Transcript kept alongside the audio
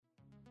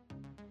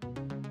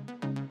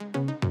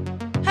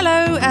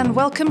Hello and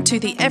welcome to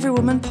the Every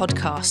Woman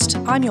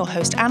podcast. I'm your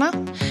host Anna,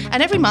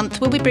 and every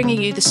month we'll be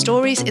bringing you the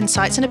stories,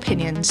 insights and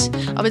opinions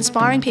of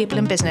inspiring people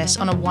in business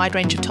on a wide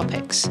range of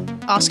topics,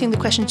 asking the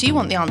questions you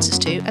want the answers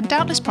to and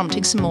doubtless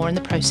prompting some more in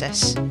the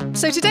process.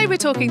 So today we're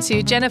talking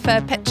to Jennifer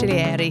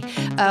Petriglieri,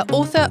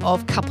 author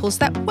of Couples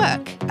That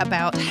Work,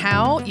 about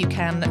how you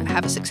can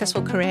have a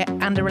successful career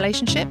and a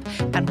relationship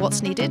and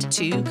what's needed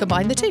to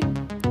combine the two.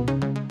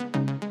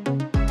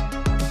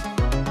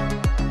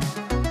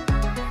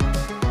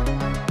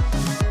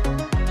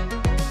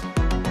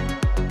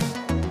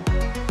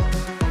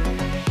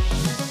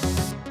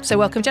 So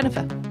welcome,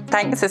 Jennifer.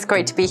 Thanks, it's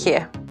great to be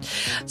here.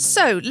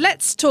 So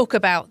let's talk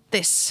about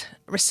this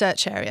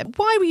research area.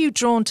 Why were you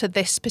drawn to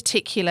this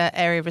particular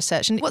area of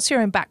research, and what's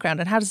your own background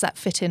and how does that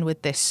fit in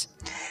with this?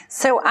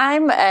 So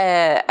I'm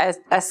a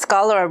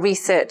scholar, a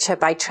researcher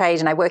by trade,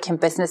 and I work in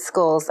business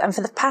schools. And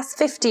for the past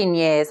 15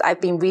 years, I've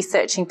been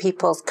researching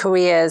people's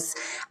careers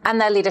and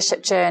their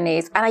leadership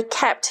journeys. And I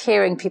kept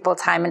hearing people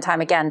time and time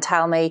again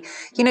tell me,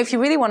 you know, if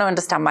you really want to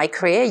understand my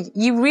career,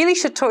 you really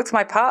should talk to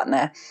my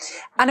partner.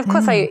 And of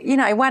course,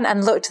 I went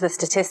and looked at the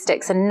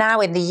statistics. And now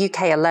in the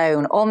UK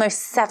alone,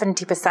 almost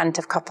 70%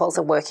 of couples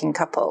are working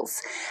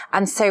couples.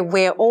 And so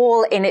we're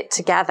all in it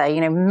together.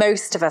 You know,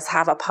 most of us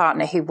have a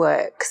partner who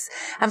works.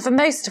 And for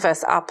most of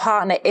us, our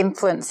partner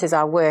influences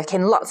our work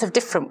in lots of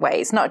different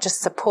ways, not just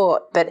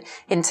support, but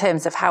in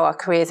terms of how our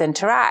careers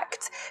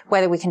interact,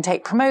 whether we can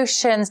take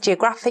promotions,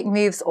 geographic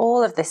moves,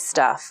 all of this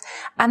stuff.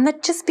 And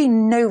there'd just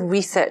been no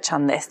research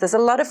on this. There's a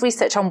lot of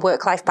research on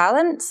work-life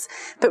balance,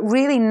 but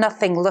really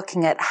nothing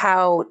looking at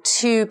how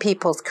two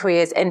people's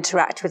careers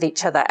interact with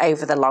each other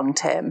over the long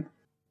term.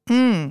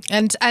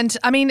 And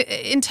I mean,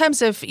 in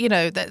terms of, you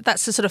know,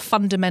 that's the sort of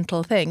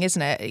fundamental thing,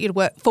 isn't it? You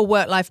work for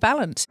work-life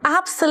balance.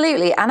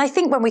 Absolutely. And I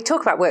think when we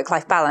talk about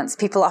work-life balance,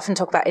 people often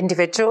talk about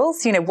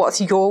individuals, you know,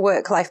 what's your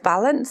work-life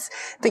balance?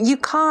 But you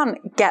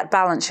can't get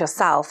balance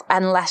yourself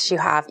unless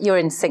you're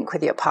in sync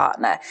with your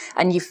partner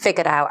and you've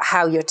figured out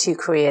how your two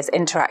careers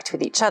interact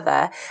with each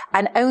other.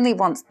 And only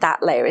once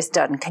that layer is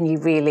done can you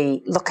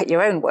really look at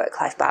your own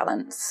work-life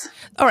balance.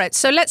 All right.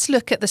 So let's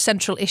look at the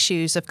central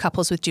issues of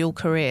couples with dual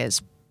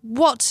careers.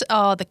 What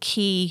are the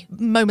key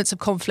moments of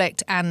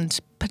conflict and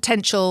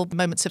potential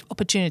moments of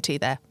opportunity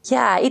there?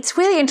 Yeah, it's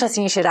really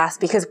interesting you should ask,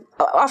 because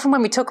often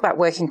when we talk about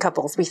working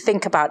couples, we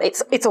think about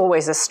it's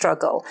always a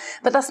struggle.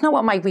 But that's not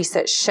what my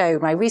research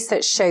showed. My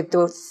research showed there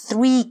were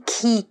three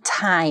key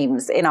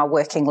times in our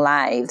working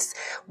lives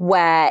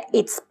where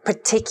it's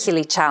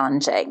particularly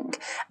challenging.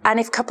 And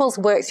if couples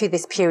work through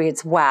these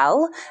periods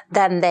well,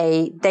 then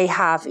they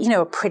have, you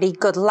know, a pretty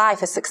good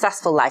life, a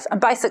successful life. And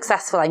by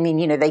successful, I mean,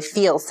 you know, they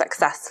feel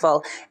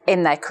successful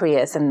in their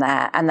careers and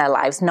their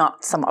lives,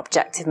 not some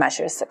objective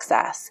measure of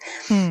success.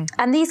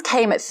 And these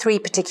came at three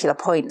particular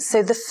points.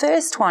 So the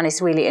first one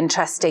is really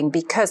interesting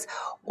because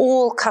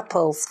all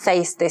couples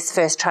face this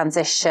first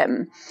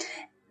transition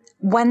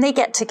when they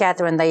get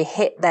together and they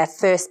hit their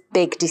first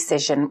big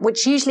decision,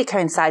 which usually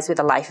coincides with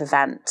a life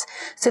event.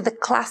 So the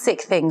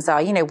classic things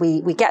are, you know,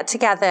 we get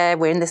together,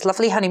 we're in this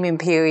lovely honeymoon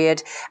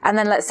period, and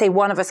then let's say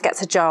one of us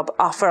gets a job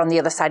offer on the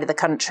other side of the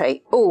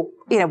country. Oh,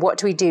 you know, what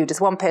do? Does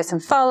one person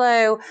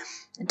follow?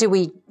 Do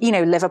we, you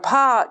know, live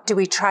apart? Do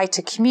we try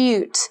to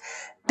commute?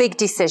 Big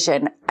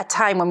decision, a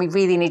time when we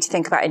really need to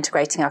think about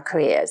integrating our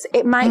careers.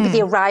 It might be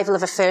the arrival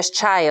of a first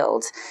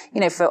child.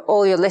 You know, for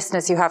all your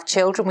listeners who have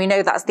children, we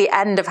know that's the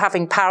end of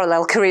having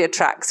parallel career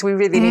tracks. We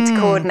really need to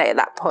coordinate at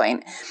that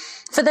point.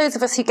 For those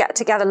of us who get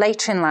together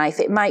later in life,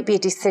 it might be a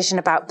decision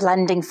about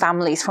blending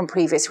families from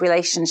previous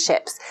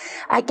relationships.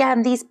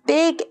 Again, these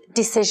big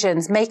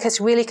decisions make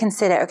us really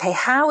consider, okay,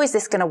 how is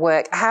this going to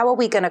work? How are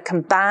we going to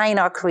combine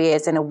our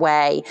careers in a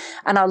way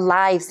and our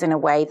lives in a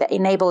way that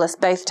enable us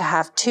both to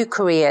have two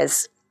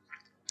careers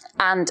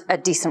and a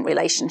decent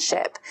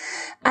relationship?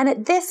 And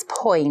at this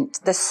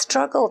point, the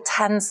struggle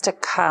tends to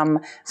come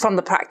from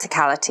the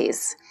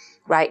practicalities,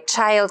 right?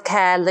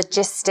 Childcare,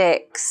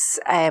 logistics,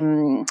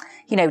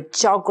 you know,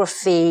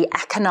 geography,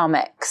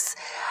 economics.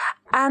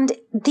 And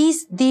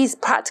these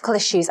practical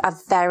issues are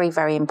very,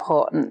 very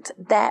important.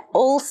 They're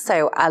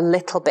also a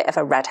little bit of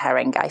a red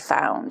herring, I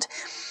found,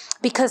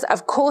 because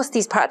of course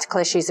these practical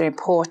issues are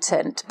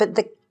important, but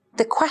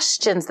the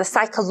questions, the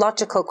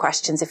psychological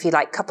questions, if you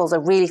like, couples are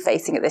really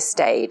facing at this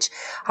stage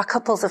are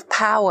couples of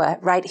power,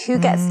 right? Who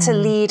gets to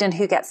lead and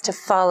who gets to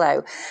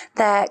follow?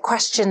 They're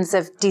questions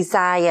of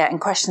desire and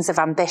questions of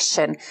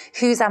ambition.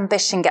 Whose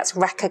ambition gets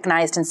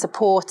recognized and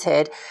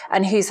supported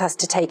and whose has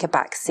to take a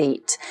back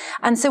seat?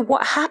 And so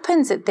what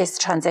happens at this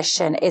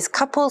transition is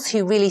couples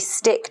who really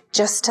stick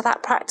just to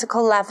that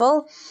practical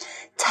level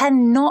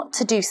tend not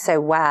to do so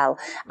well.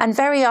 And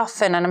very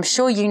often, and I'm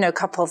sure you know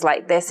couples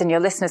like this and your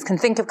listeners can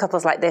think of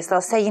couples like this,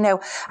 they'll say, you know,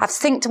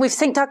 we've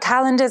synced our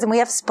calendars and we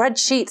have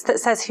spreadsheets that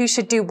says who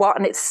should do what,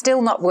 and it's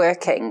still not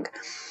working.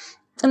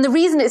 And the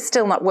reason it's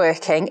still not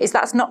working is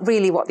that's not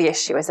really what the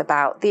issue is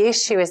about. The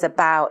issue is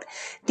about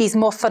these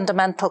more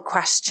fundamental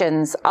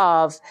questions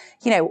of,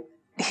 you know,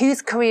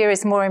 whose career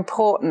is more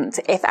important,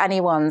 if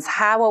anyone's?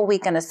 How are we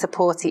going to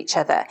support each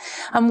other?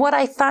 And what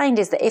I find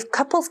is that if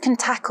couples can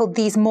tackle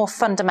these more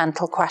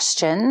fundamental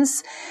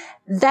questions,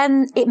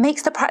 then it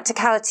makes the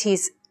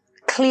practicalities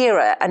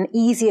clearer and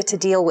easier to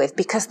deal with,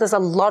 because there's a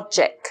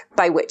logic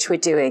by which we're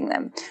doing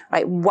them,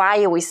 right?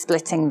 Why are we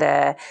splitting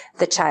the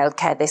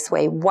childcare this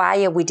way?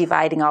 Why are we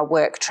dividing our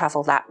work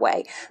travel that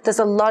way? There's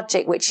a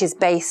logic which is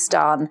based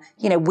on,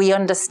 we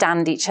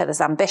understand each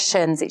other's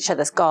ambitions, each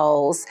other's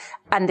goals,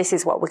 and this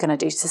is what we're going to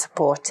do to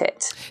support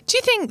it. Do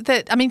you think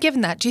that,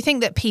 given that, do you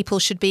think that people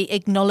should be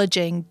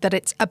acknowledging that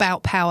it's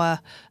about power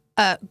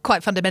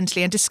quite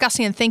fundamentally, and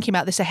discussing and thinking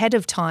about this ahead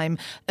of time,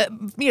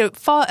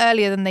 far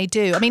earlier than they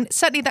do?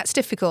 Certainly that's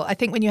difficult. I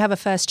think when you have a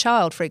first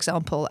child, for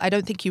example, I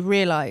don't think you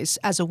realise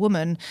as a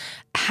woman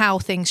how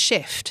things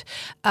shift.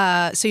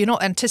 So you're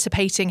not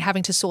anticipating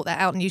having to sort that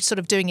out, and you're sort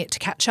of doing it to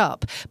catch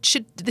up.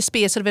 Should this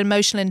be a sort of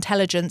emotional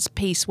intelligence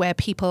piece where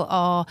people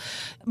are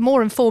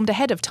more informed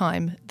ahead of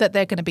time that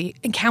they're going to be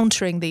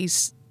encountering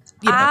these?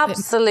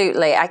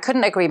 Absolutely. I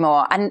couldn't agree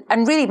more. And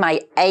really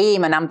my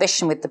aim and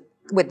ambition with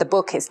the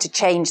book is to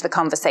change the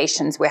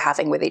conversations we're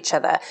having with each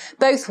other,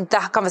 both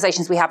the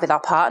conversations we have with our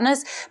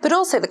partners, but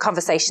also the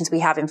conversations we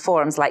have in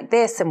forums like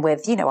this and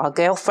with, our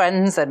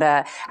girlfriends and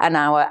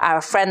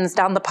our friends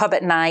down the pub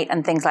at night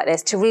and things like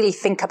this, to really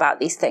think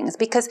about these things.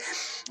 Because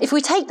if we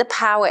take the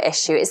power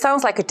issue, it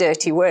sounds like a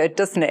dirty word,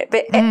 doesn't it?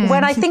 But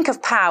when I think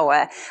of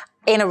power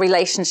in a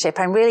relationship,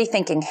 I'm really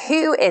thinking,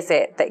 who is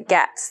it that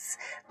gets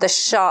the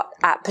shot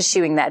at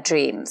pursuing their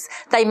dreams?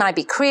 They might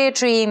be career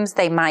dreams.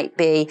 They might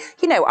be,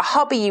 a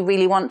hobby you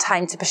really want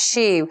time to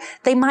pursue.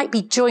 They might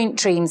be joint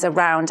dreams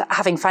around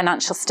having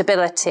financial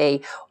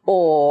stability,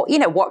 or,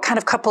 what kind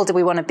of couple do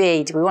we want to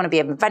be? Do we want to be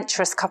an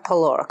adventurous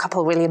couple or a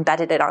couple really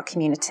embedded in our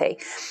community?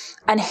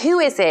 And who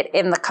is it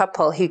in the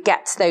couple who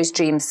gets those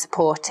dreams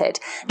supported?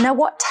 Now,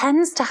 what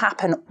tends to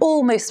happen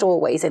almost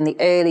always in the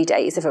early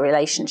days of a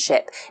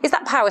relationship is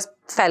that power's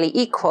fairly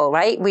equal,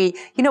 right?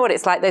 You know what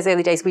it's like those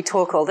early days. We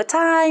talk all the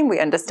time. We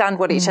understand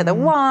what each other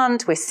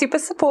want. We're super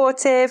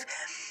supportive.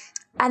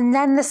 And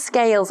then the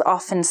scales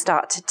often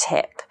start to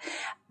tip.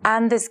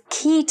 And there's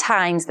key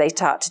times they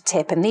start to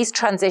tip, and these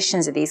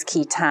transitions are these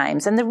key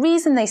times. And the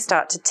reason they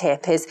start to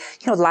tip is,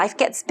 life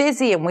gets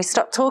busy and we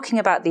stop talking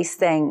about these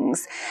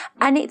things.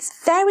 And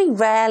it's very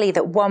rarely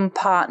that one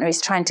partner is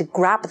trying to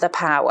grab the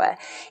power.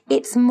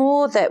 It's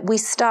more that we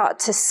start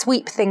to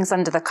sweep things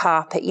under the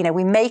carpet.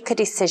 We make a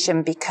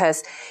decision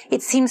because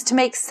it seems to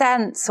make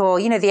sense, or,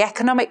 the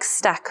economics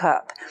stack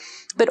up.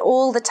 But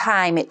all the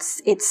time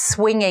it's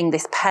swinging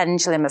this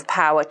pendulum of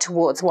power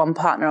towards one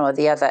partner or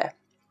the other.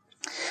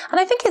 And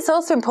I think it's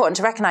also important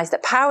to recognise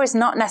that power is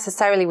not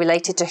necessarily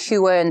related to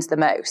who earns the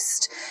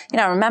most.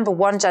 I remember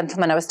one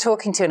gentleman I was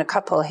talking to in a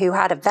couple who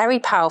had a very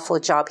powerful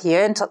job. He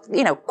earned,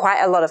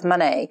 quite a lot of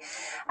money.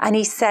 And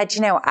he said,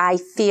 I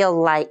feel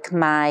like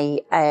my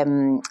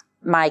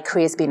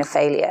career's been a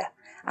failure.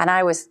 And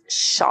I was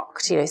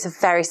shocked. He's a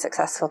very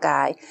successful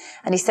guy.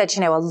 And he said,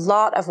 a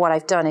lot of what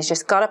I've done is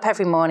just got up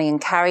every morning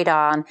and carried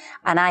on.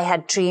 And I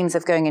had dreams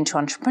of going into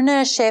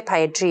entrepreneurship. I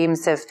had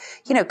dreams of,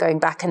 going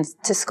back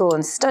to school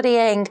and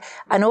studying.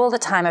 And all the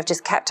time I've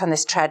just kept on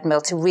this treadmill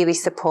to really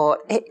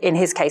support, in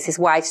his case, his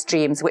wife's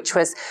dreams, which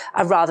was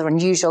a rather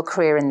unusual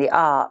career in the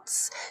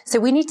arts. So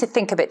we need to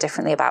think a bit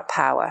differently about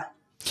power.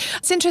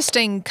 It's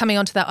interesting coming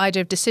onto that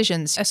idea of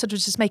decisions. I sort of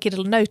just make a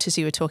little note as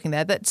you were talking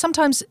there that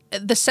sometimes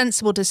the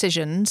sensible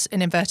decisions,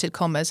 in inverted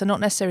commas, are not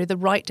necessarily the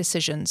right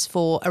decisions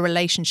for a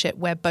relationship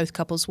where both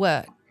couples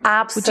work.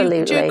 Absolutely.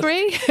 Would you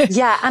agree?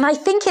 Yeah, and I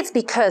think it's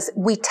because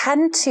we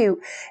tend to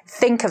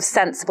think of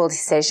sensible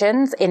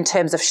decisions in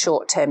terms of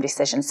short-term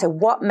decisions. So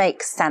what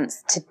makes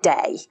sense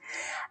today?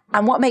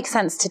 And what makes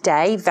sense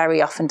today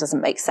very often doesn't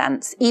make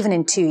sense, even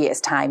in 2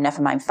 years' time,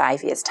 never mind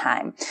 5 years'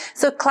 time.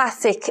 So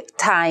classic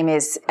time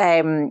is,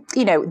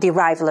 the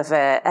arrival of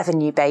a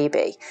new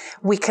baby.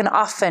 We can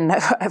often,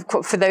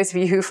 for those of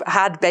you who've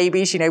had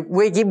babies,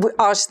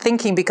 our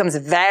thinking becomes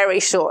very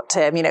short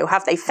term.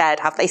 Have they fed?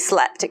 Have they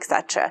slept?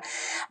 Etc.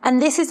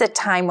 And this is a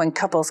time when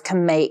couples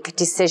can make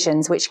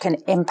decisions which can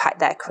impact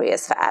their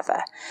careers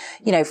forever.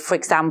 For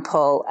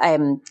example,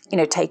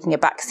 taking a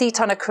back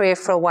seat on a career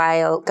for a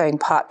while, going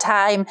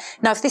part-time.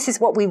 Now, if this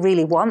is what we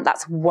really want,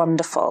 that's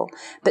wonderful.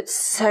 But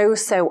so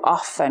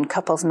often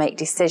couples make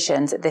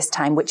decisions at this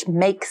time which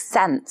make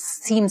sense,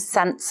 seem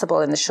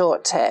sensible in the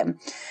short term,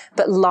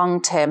 but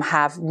long term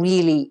have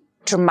really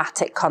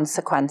dramatic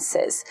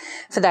consequences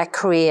for their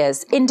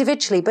careers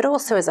individually, but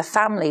also as a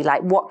family.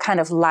 Like, what kind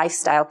of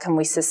lifestyle can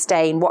we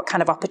sustain? What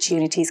kind of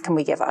opportunities can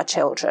we give our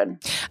children?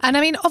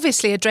 And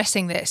obviously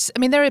addressing this,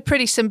 there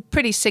are some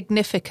pretty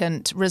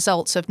significant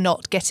results of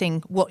not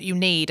getting what you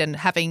need and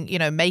having,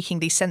 making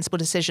these sensible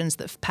decisions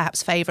that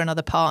perhaps favour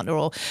another partner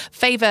or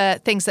favour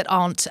things that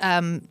aren't,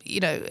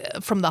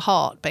 from the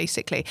heart,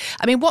 basically.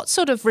 What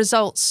sort of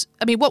results,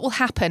 what will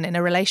happen in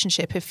a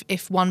relationship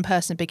if one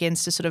person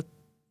begins to sort of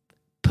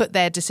put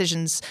their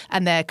decisions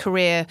and their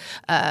career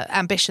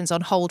ambitions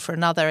on hold for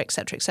another, et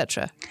cetera, et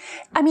cetera?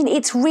 I mean,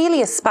 it's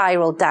really a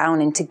spiral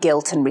down into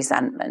guilt and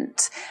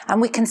resentment.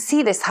 And we can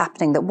see this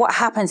happening, that what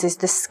happens is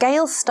the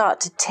scales start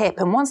to tip.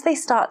 And once they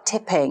start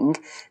tipping,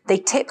 they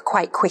tip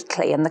quite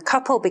quickly. And the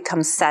couple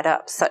becomes set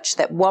up such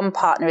that one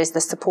partner is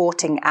the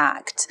supporting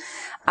act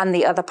and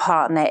the other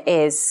partner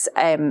is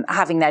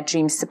having their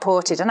dreams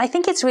supported. And I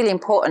think it's really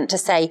important to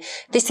say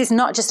this is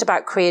not just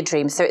about career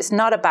dreams. So it's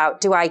not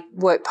about, do I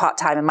work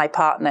part-time and my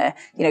partner,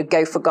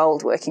 go for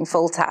gold working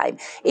full-time?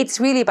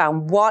 It's really about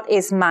what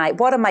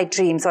are my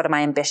dreams, what are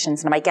my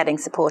ambitions, and am I getting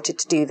supported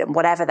to do them,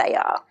 whatever they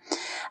are?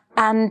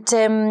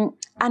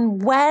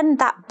 And when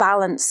that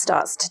balance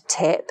starts to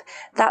tip,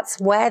 that's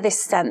where this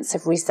sense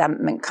of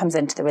resentment comes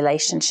into the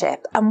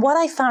relationship. And what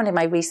I found in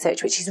my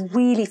research, which is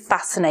really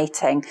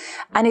fascinating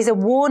and is a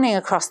warning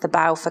across the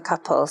bow for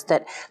couples,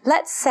 that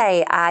let's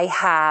say I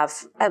have,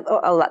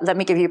 let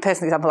me give you a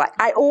personal example. Like,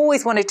 I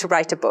always wanted to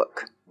write a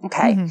book.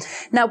 Okay.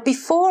 Mm-hmm. Now,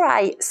 before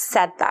I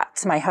said that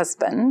to my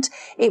husband,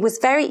 it was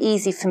very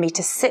easy for me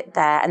to sit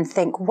there and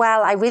think,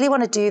 well, I really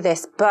want to do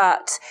this,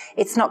 but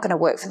it's not going to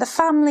work for the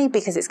family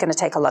because it's going to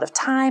take a lot of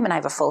time and I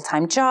have a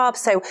full-time job.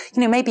 So,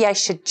 maybe I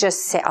should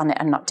just sit on it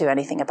and not do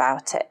anything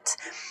about it.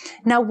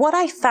 Now, what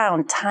I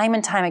found time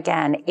and time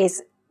again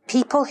is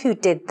people who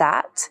did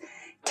that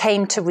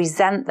came to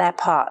resent their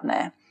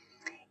partner,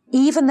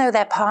 even though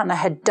their partner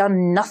had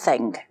done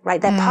nothing, right?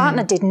 Their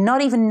partner did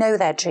not even know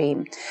their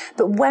dream.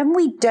 But when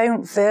we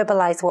don't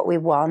verbalize what we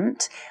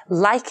want,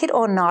 like it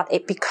or not,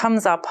 it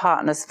becomes our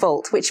partner's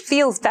fault, which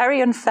feels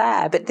very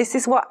unfair. But this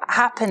is what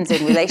happens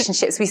in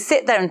relationships. We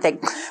sit there and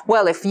think,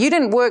 well, if you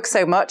didn't work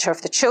so much, or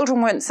if the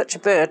children weren't such a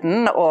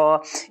burden,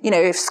 or,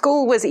 if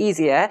school was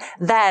easier,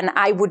 then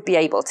I would be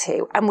able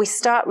to. And we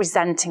start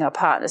resenting our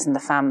partners in the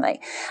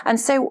family. And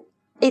so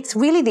it's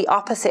really the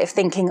opposite of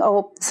thinking,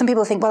 some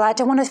people think, well, I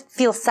don't want to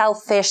feel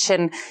selfish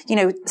and,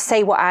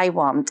 say what I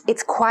want.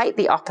 It's quite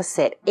the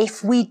opposite.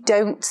 If we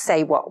don't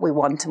say what we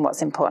want and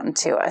what's important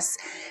to us,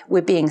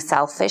 we're being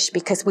selfish,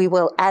 because we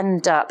will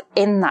end up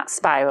in that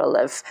spiral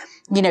of,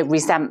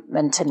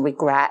 resentment and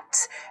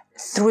regret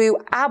through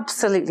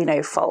absolutely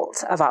no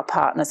fault of our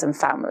partners and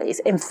families.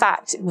 In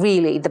fact,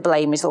 really, the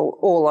blame is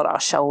all on our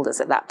shoulders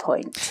at that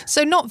point.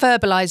 So not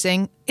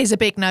verbalizing is a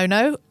big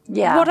no-no.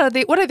 Yeah. What are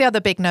the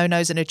other big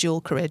no-nos in a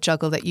dual career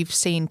juggle that you've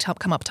seen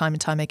come up time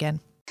and time again?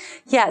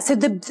 Yeah, so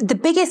the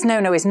biggest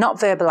no-no is not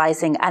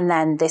verbalizing and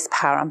then this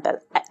power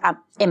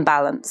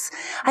imbalance.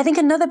 I think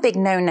another big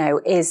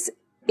no-no is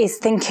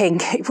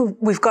thinking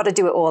we've got to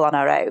do it all on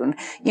our own.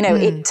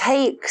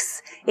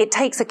 It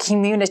takes a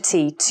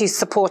community to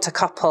support a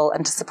couple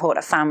and to support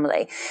a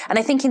family. And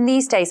I think in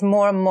these days,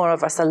 more and more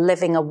of us are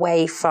living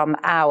away from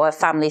our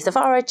families of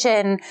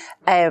origin,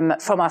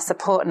 from our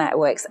support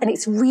networks. And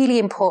it's really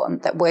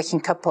important that working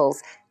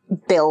couples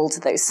build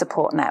those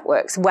support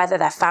networks, whether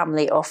they're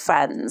family or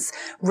friends,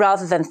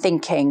 rather than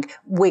thinking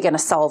we're going to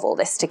solve all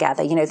this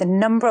together. The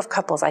number of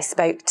couples I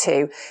spoke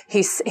to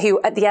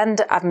who at the end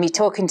of me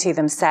talking to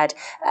them said,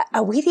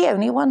 are we the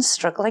only ones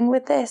struggling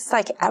with this?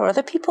 Like, are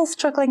other people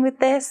struggling with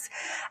this?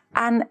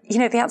 And,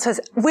 the answer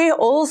is we're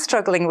all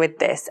struggling with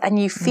this, and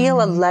you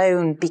feel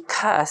alone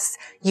because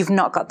you've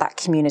not got that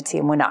community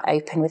and we're not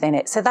open within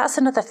it. So that's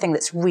another thing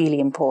that's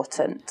really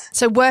important.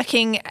 So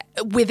working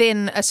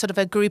within a sort of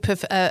a group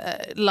of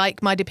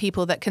like-minded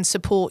people that can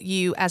support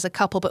you as a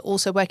couple, but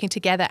also working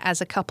together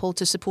as a couple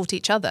to support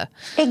each other.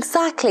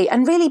 Exactly.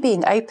 And really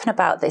being open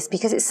about this,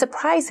 because it's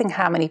surprising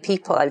how many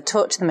people I would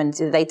talk to them and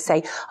they'd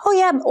say, oh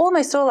yeah,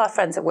 almost all our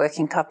friends are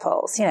working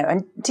couples,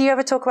 and do you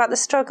ever talk about the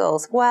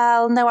struggles?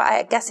 Well, no,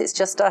 I guess it's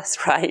just us,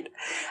 right?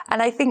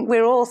 And I think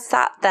we're all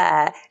sat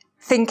there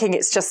thinking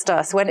it's just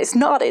us, when it's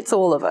not, it's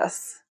all of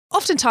us.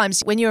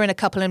 Oftentimes, when you're in a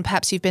couple and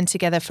perhaps you've been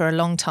together for a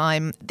long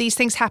time, these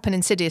things happen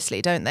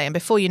insidiously, don't they? And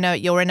before you know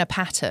it, you're in a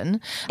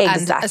pattern. Exactly.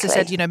 And as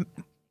I said,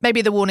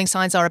 maybe the warning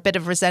signs are a bit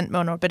of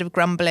resentment or a bit of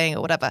grumbling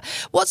or whatever.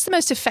 What's the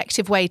most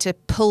effective way to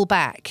pull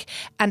back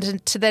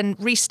and to then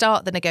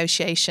restart the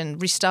negotiation,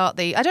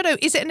 I don't know,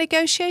 is it a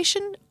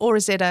negotiation or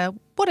is it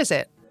what is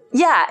it?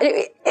 Yeah,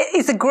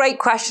 it's a great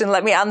question.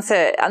 Let me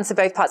answer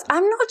both parts.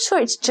 I'm not sure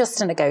it's just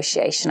a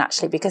negotiation,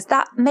 actually, because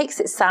that makes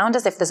it sound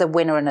as if there's a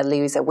winner and a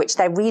loser, which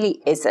there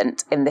really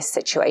isn't in this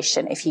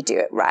situation if you do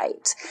it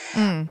right.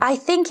 I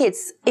think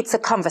it's a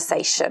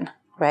conversation,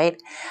 right?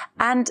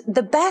 And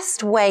the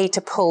best way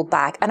to pull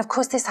back, and of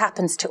course this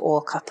happens to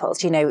all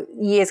couples,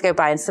 years go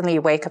by and suddenly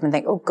you wake up and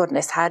think, oh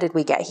goodness, how did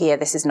we get here?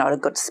 This is not a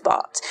good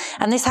spot.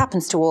 And this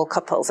happens to all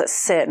couples at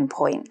certain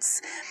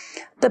points.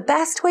 The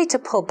best way to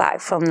pull back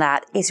from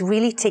that is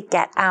really to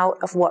get out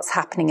of what's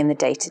happening in the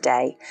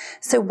day-to-day.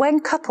 So when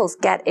couples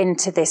get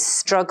into this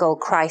struggle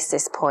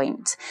crisis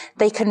point,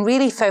 they can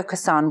really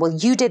focus on, well,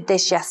 you did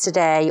this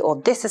yesterday, or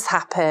this has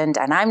happened,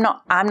 and I'm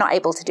not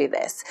able to do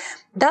this.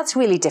 That's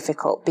really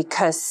difficult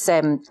because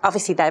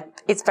obviously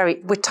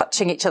we're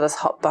touching each other's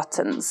hot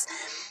buttons.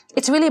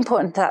 It's really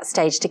important at that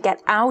stage to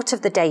get out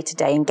of the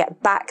day-to-day and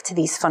get back to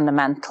these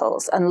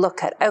fundamentals and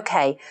look at,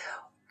 okay,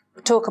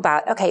 talk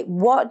about, okay,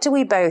 what do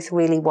we both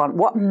really want?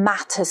 What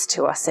matters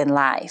to us in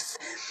life?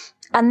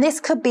 And this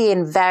could be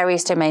in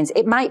various domains.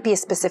 It might be a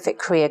specific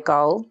career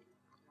goal.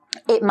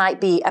 It might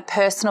be a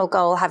personal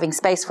goal, having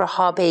space for a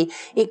hobby.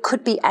 It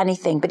could be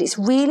anything, but it's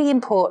really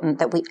important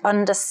that we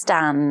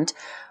understand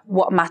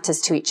what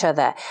matters to each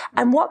other.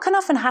 And what can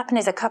often happen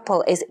as a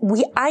couple is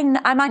I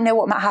might know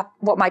what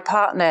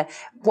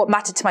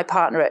mattered to my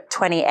partner at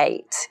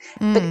 28,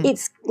 but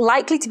it's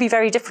likely to be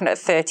very different at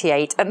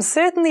 38 and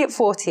certainly at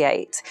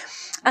 48.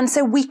 And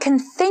so we can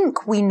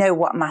think we know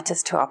what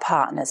matters to our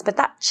partners, but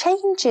that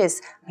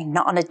changes,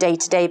 not on a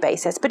day-to-day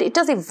basis, but it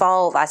does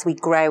evolve as we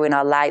grow in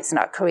our lives and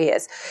our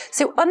careers.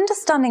 So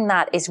understanding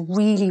that is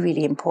really,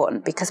 really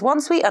important, because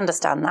once we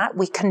understand that,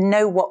 we can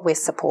know what we're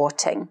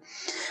supporting.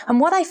 And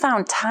what I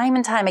found time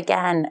and time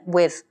again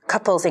with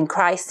couples in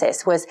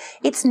crisis was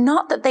it's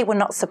not that they were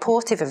not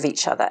supportive of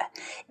each other.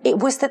 It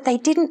was that they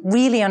didn't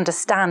really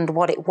understand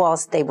what it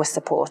was they were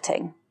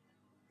supporting.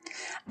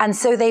 And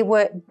so they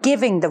were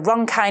giving the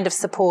wrong kind of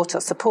support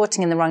or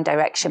supporting in the wrong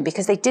direction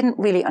because they didn't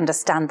really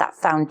understand that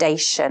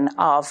foundation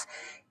of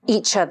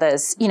each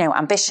other's,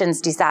 ambitions,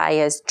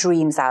 desires,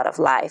 dreams out of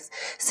life.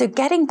 So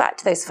getting back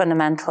to those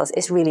fundamentals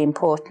is really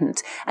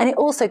important. And it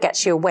also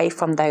gets you away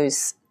from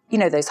those,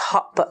 those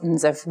hot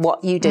buttons of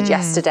what you did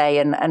yesterday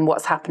and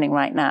what's happening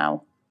right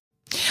now.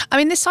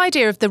 This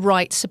idea of the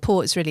right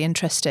support is really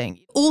interesting.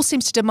 It all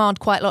seems to demand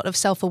quite a lot of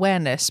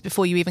self-awareness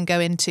before you even go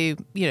into,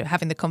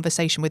 having the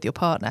conversation with your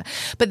partner.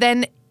 But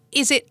then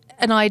is it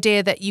an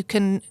idea that you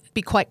can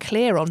be quite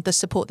clear on the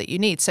support that you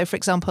need? So, for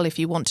example, if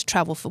you want to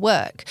travel for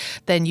work,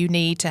 then you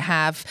need to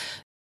have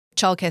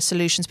childcare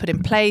solutions put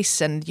in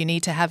place and you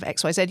need to have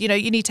X, Y, Z.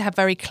 You need to have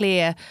very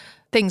clear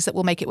things that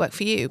will make it work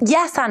for you.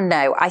 Yes and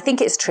no. I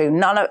think it's true.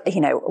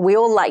 We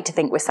all like to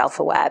think we're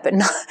self-aware, but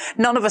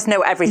none of us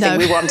know everything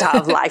we want out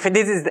of life.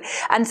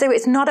 And so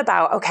it's not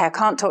about, okay, I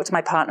can't talk to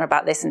my partner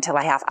about this until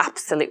I have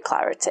absolute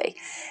clarity.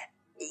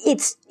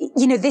 It's,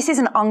 this is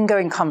an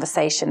ongoing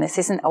conversation. This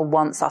isn't a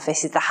once-off.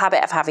 This is the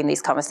habit of having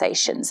these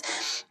conversations.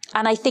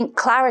 And I think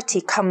clarity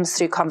comes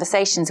through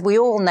conversations. We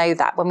all know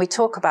that when we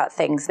talk about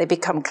things, they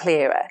become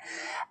clearer.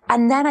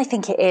 And then I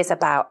think it is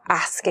about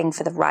asking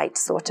for the right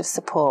sort of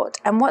support.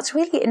 And what's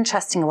really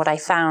interesting, what I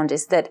found,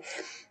 is that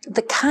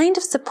the kind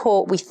of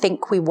support we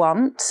think we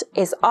want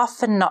is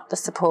often not the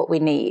support we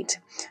need.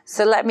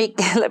 So let me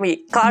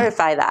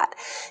clarify that.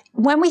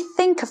 When we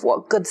think of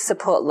what good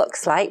support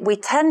looks like, we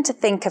tend to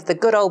think of the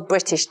good old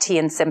British tea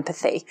and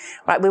sympathy,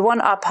 right? We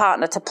want our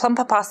partner to plump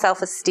up our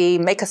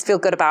self-esteem, make us feel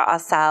good about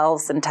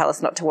ourselves, and tell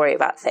us not to worry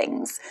about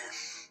things.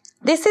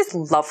 This is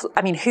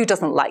lovely. Who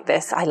doesn't like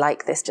this? I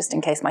like this, just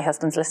in case my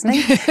husband's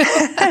listening.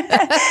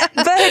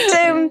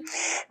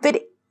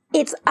 But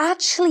it's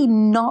actually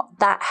not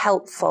that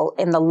helpful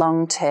in the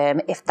long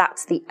term if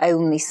that's the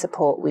only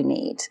support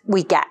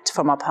we get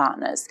from our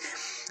partners.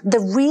 The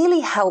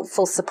really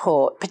helpful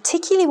support,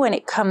 particularly when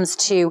it comes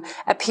to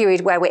a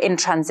period where we're in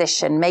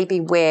transition, maybe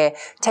we're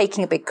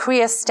taking a big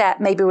career step,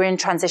 maybe we're in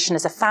transition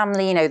as a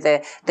family,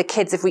 the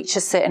kids have reached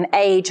a certain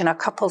age and our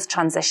couple's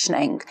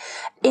transitioning.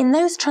 In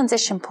those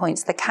transition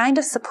points, the kind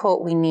of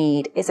support we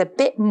need is a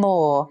bit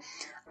more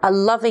a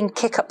loving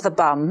kick up the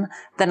bum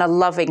than a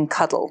loving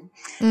cuddle.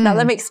 Now,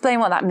 let me explain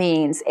what that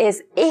means.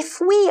 Is if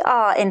we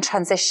are in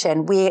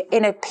transition, we're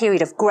in a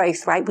period of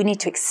growth, right? We need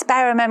to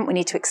experiment, we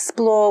need to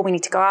explore, we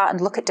need to go out and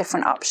look at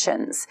different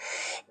options.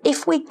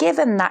 If we're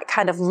given that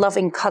kind of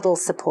loving cuddle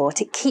support,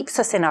 it keeps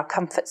us in our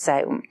comfort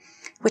zone,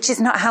 which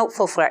is not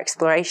helpful for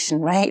exploration,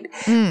 right?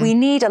 We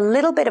need a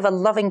little bit of a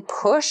loving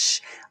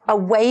push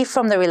away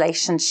from the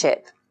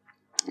relationship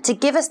to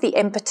give us the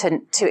impetus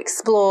to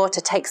explore,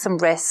 to take some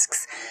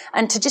risks,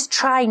 and to just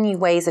try new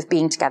ways of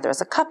being together as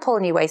a couple,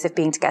 new ways of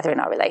being together in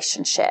our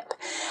relationship.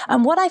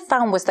 And what I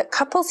found was that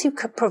couples who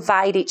could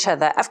provide each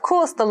other, of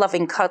course, the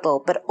loving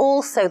cuddle, but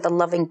also the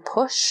loving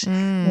push,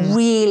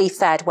 really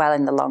fared well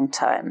in the long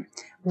term.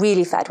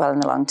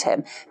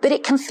 But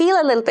it can feel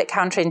a little bit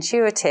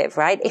counterintuitive,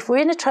 right? If we're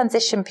in a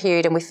transition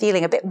period and we're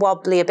feeling a bit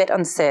wobbly, a bit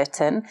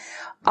uncertain,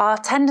 our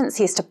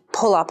tendency is to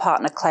pull our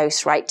partner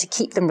close, right? To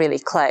keep them really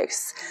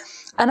close.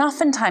 And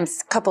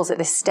oftentimes couples at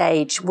this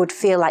stage would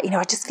feel like,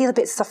 I just feel a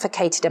bit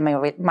suffocated in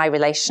my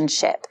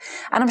relationship.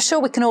 And I'm sure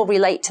we can all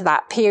relate to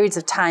that, periods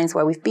of times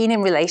where we've been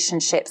in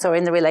relationships or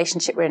in the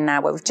relationship we're in now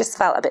where we've just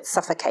felt a bit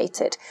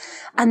suffocated.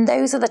 And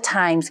those are the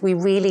times we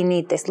really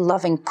need this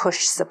loving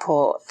push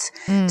support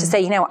to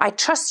say, I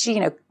trust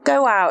you,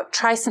 go out,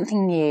 try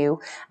something new,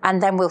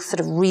 and then we'll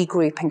sort of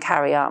regroup and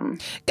carry on.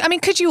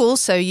 Could you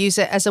also use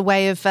it as a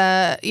way of,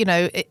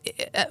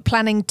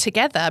 planning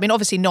together?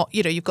 Obviously not,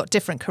 you've got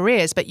different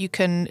careers, but you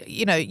can,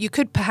 you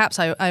could perhaps,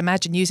 I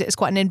imagine, use it as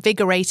quite an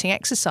invigorating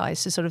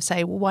exercise to sort of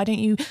say, well,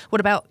 what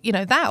about,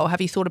 that? Or have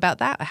you thought about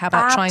that? Or how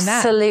about trying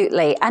that?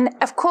 Absolutely. And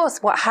of course,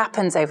 what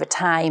happens over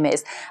time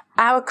is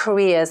our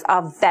careers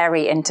are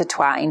very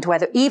intertwined,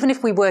 even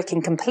if we work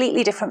in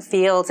completely different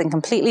fields and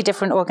completely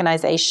different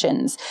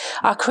organizations,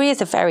 our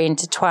careers are very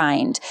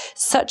intertwined,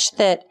 such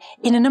that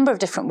in a number of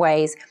different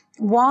ways.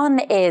 One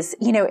is,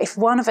 if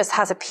one of us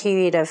has a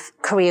period of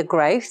career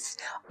growth,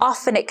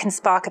 often it can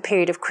spark a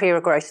period of career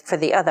growth for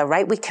the other,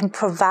 right? We can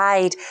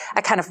provide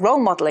a kind of role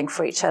modeling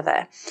for each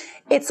other.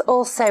 It's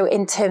also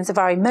in terms of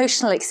our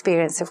emotional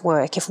experience of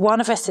work. If one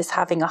of us is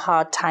having a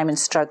hard time and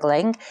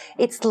struggling,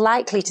 it's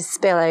likely to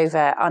spill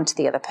over onto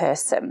the other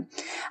person.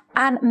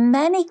 And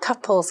many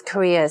couples'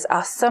 careers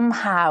are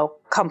somehow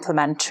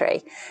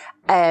complementary,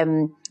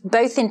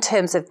 both in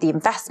terms of the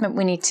investment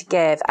we need to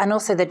give and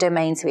also the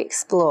domains we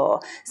explore.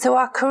 So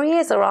our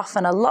careers are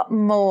often a lot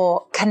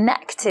more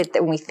connected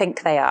than we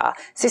think they are.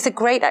 So it's a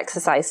great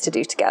exercise to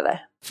do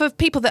together. For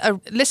people that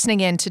are listening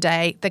in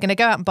today, they're going to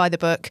go out and buy the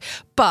book,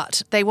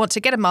 but they want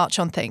to get a march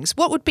on things.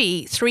 What would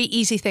be 3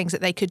 easy things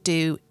that they could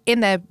do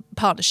in their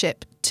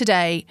partnership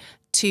today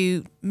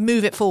to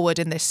move it forward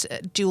in this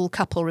dual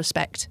couple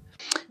respect?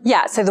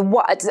 Yeah, so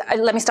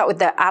let me start with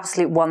the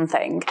absolute one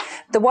thing.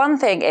 The one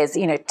thing is,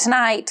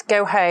 tonight,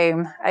 go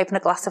home, open a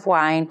glass of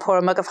wine, pour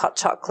a mug of hot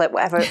chocolate,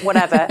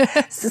 whatever,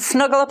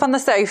 snuggle up on the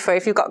sofa.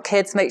 If you've got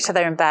kids, make sure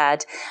they're in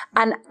bed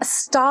and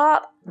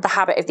start the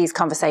habit of these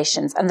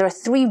conversations. And there are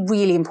 3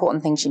 really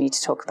important things you need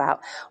to talk about.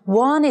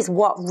 One is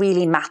what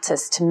really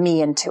matters to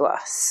me and to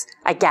us.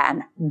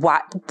 Again,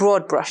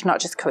 broad brush,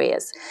 not just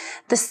careers.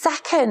 The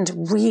second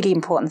really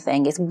important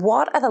thing is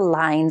what are the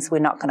lines we're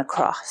not going to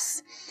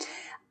cross?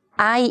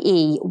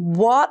 i.e.,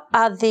 what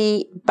are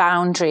the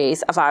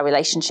boundaries of our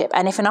relationship?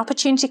 And if an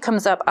opportunity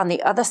comes up on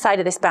the other side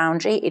of this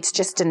boundary, it's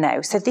just a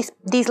no. So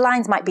these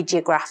lines might be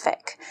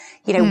geographic.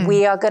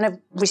 We are going to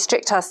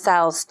restrict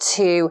ourselves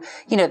to,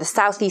 the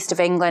southeast of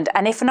England.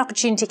 And if an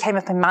opportunity came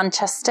up in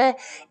Manchester,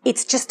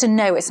 it's just a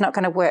no. It's not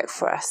going to work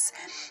for us.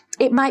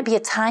 It might be a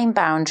time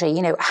boundary,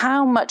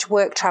 how much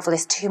work travel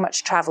is too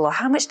much travel, or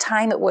how much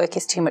time at work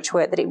is too much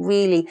work that it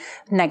really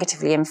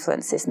negatively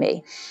influences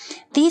me.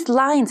 These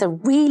lines are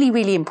really,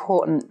 really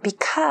important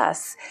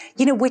because,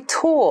 we're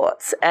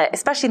taught,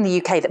 especially in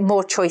the UK, that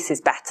more choice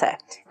is better.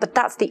 But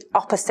that's the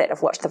opposite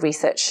of what the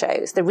research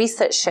shows. The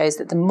research shows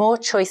that the more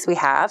choice we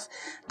have,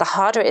 the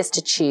harder it is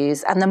to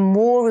choose, and the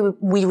more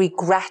we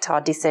regret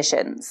our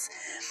decisions.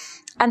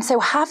 And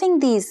so having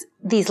these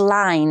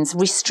lines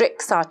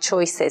restricts our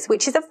choices,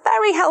 which is a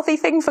very healthy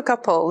thing for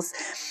couples.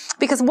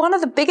 Because one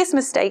of the biggest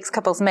mistakes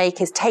couples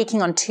make is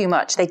taking on too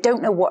much. They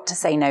don't know what to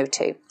say no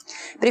to.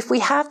 But if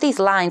we have these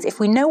lines, if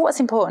we know what's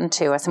important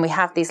to us and we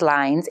have these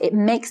lines, it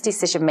makes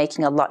decision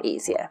making a lot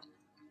easier.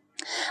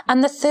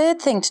 And the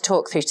third thing to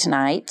talk through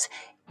tonight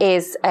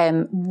is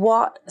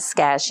what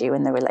scares you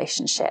in the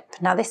relationship.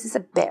 Now, this is a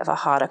bit of a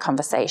harder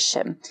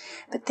conversation,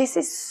 but this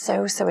is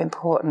so, so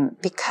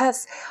important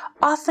because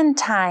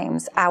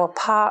oftentimes our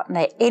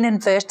partner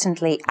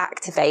inadvertently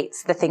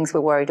activates the things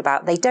we're worried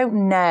about. They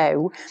don't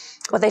know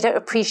or they don't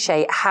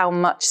appreciate how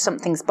much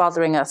something's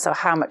bothering us or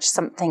how much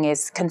something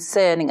is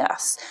concerning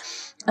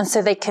us. And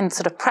so they can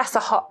sort of press a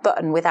hot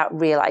button without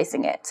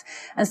realizing it.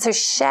 And so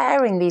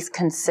sharing these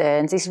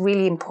concerns is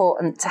really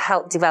important to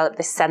help develop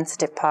this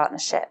sensitive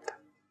partnership.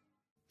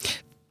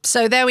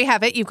 So there we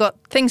have it. You've got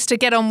things to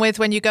get on with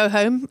when you go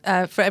home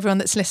for everyone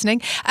that's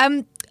listening.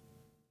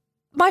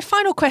 My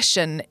final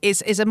question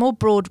is a more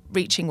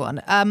broad-reaching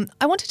one.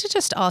 I wanted to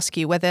just ask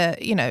you whether,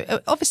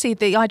 obviously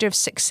the idea of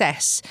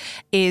success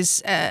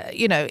is,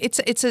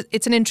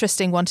 it's an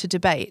interesting one to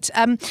debate.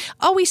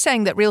 Are we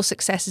saying that real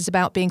success is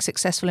about being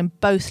successful in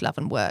both love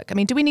and work? I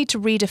mean, do we need to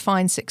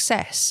redefine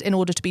success in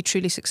order to be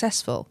truly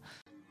successful?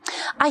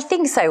 I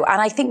think so.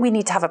 And I think we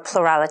need to have a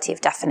plurality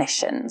of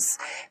definitions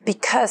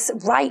because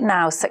right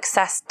now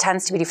success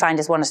tends to be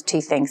defined as one of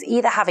 2 things,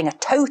 either having a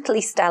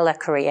totally stellar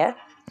career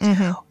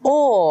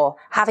or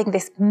having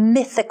this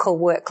mythical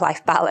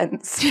work-life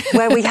balance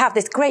where we have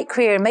this great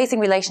career, amazing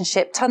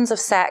relationship, tons of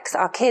sex,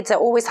 our kids are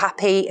always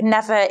happy,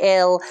 never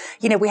ill,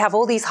 we have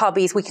all these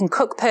hobbies, we can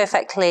cook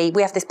perfectly,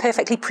 we have this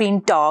perfectly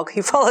preened dog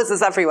who follows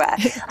us everywhere.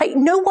 Like,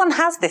 no one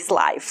has this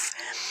life.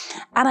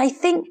 And I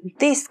think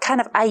this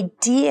kind of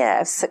idea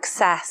of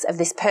success, of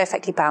this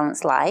perfectly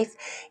balanced life,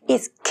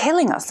 is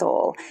killing us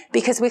all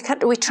because we're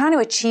trying to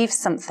achieve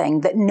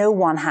something that no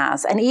one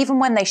has. And even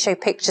when they show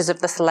pictures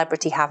of the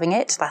celebrity having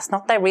it, that's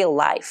not their real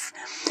life.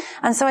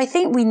 And so I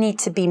think we need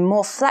to be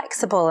more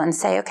flexible and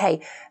say,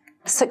 okay,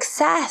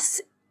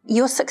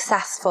 you're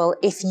successful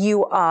if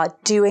you are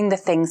doing the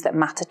things that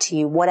matter to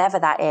you, whatever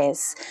that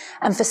is.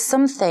 And for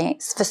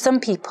some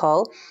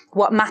people,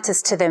 what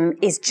matters to them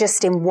is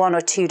just in 1 or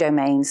 2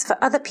 domains. For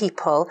other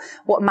people,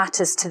 what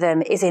matters to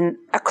them is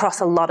across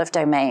a lot of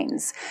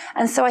domains.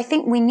 And so I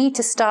think we need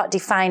to start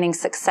defining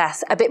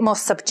success a bit more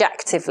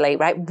subjectively,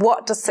 right?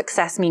 What does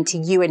success mean to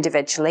you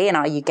individually, and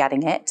are you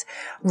getting it?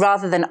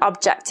 Rather than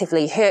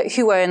objectively,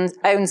 who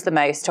owns the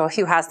most, or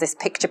who has this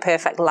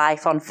picture-perfect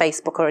life on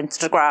Facebook or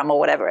Instagram or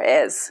whatever it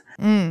is.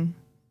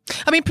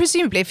 I mean,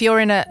 presumably, if you're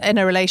in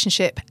a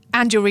relationship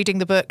and you're reading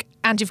the book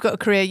and you've got a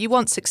career, you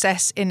want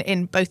success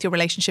in both your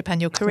relationship and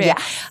your career.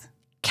 Yes.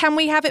 Can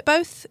we have it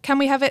both? Can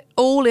we have it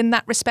all in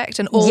that respect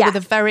and all with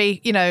a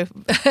very,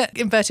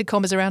 inverted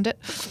commas around it?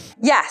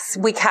 Yes,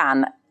 we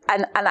can.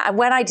 And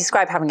when I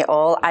describe having it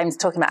all, I'm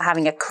talking about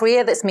having a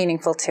career that's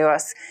meaningful to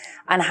us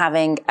and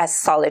having a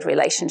solid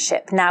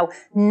relationship. Now,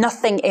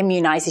 nothing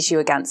immunizes you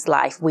against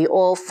life. We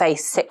all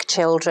face sick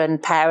children,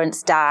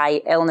 parents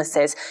die,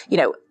 illnesses.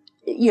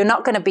 You're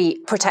not going to be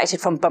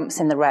protected from bumps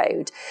in the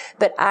road.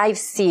 But I've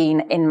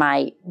seen in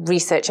my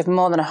research of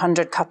more than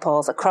 100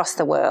 couples across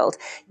the world,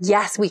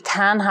 yes, we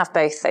can have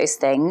both those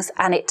things,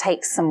 and it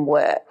takes some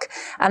work.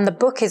 And the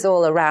book is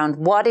all around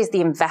what is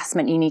the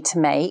investment you need to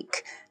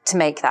make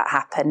that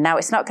happen. Now,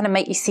 it's not going to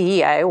make you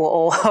CEO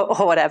or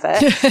whatever,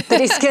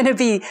 but it's going to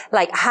be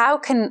like, how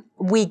can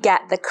we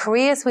get the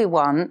careers we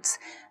want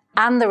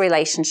and the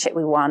relationship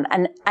we want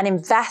and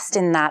invest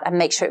in that and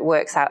make sure it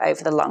works out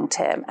over the long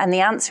term? And the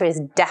answer is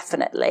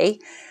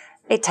definitely,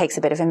 it takes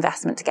a bit of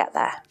investment to get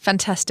there.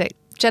 Fantastic.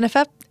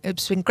 Jennifer,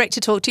 it's been great to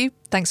talk to you.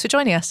 Thanks for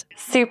joining us.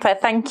 Super.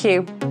 Thank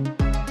you.